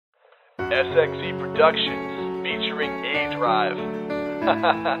SXE Productions featuring A Drive.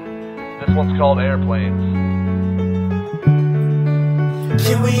 This one's called Airplanes.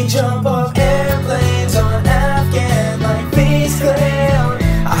 Can we jump off airplanes on Afghan like face clown?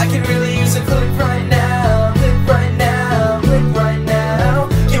 I could really use a clip right now, clip right now, clip right now.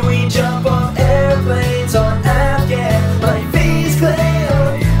 Can we jump off airplanes on Afghan like face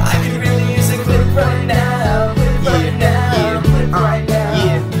clown? I could really use a clip right now, clip right now, clip right now.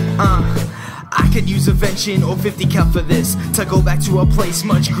 I could use a Vention or 50 cal for this, to go back to a place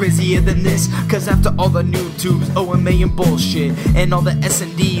much grizzier than this. Cause after all the noob tubes, OMA and bullshit, and all the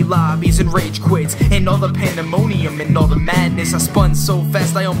S&D lobbies and rage quits, and all the pandemonium and all the madness, I spun so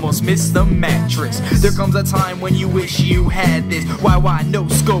fast I almost missed the mattress. There comes a time when you wish you had this. Why no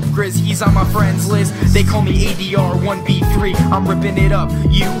scope Grizz, he's on my friends list. They call me ADR 1B3, I'm ripping it up.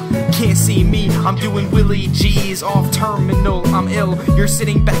 You can't see me, I'm doing Willie G's off terminal. I'm ill, you're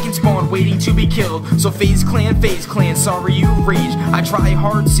sitting back in spawn waiting to be killed. So FaZe Clan, sorry you rage. I try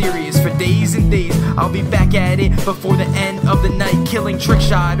hard serious for days and days. I'll be back at it before the end of the night. Killing trick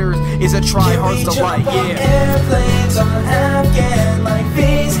shotters is a try hard's delight. Yeah. Airplanes on Afghan like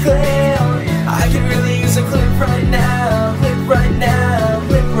FaZe Clan. I can really use a clip right now, clip right now,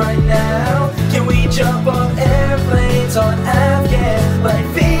 clip right now. Can we jump off airplanes on Afghan like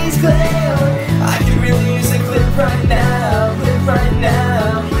FaZe Clan? I can really use a clip right now, clip right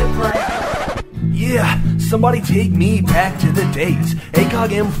now, clip right now. Yeah, somebody take me back to the days. ACOG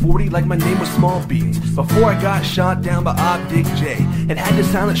M40 like my name was Small Beans. Before I got shot down by Optic J and had to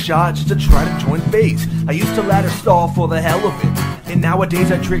silent shot just to try to join FaZe. I used to ladder stall for the hell of it, and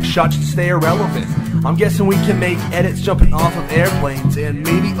nowadays I trick shots to stay irrelevant. I'm guessing we can make edits jumping off of airplanes and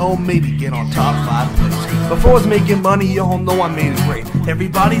maybe, oh maybe, get on top 5 plays. Before I was making money, y'all know I made it great.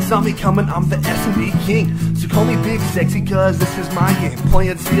 Everybody saw me coming, I'm the S&D king. So call me Big Sexy cause this is my game.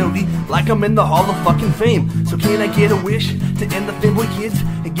 Playing COD like I'm in the Hall of fucking Fame. So can I get a wish to end the fanboy kids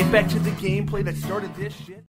and get back to the gameplay that started this shit?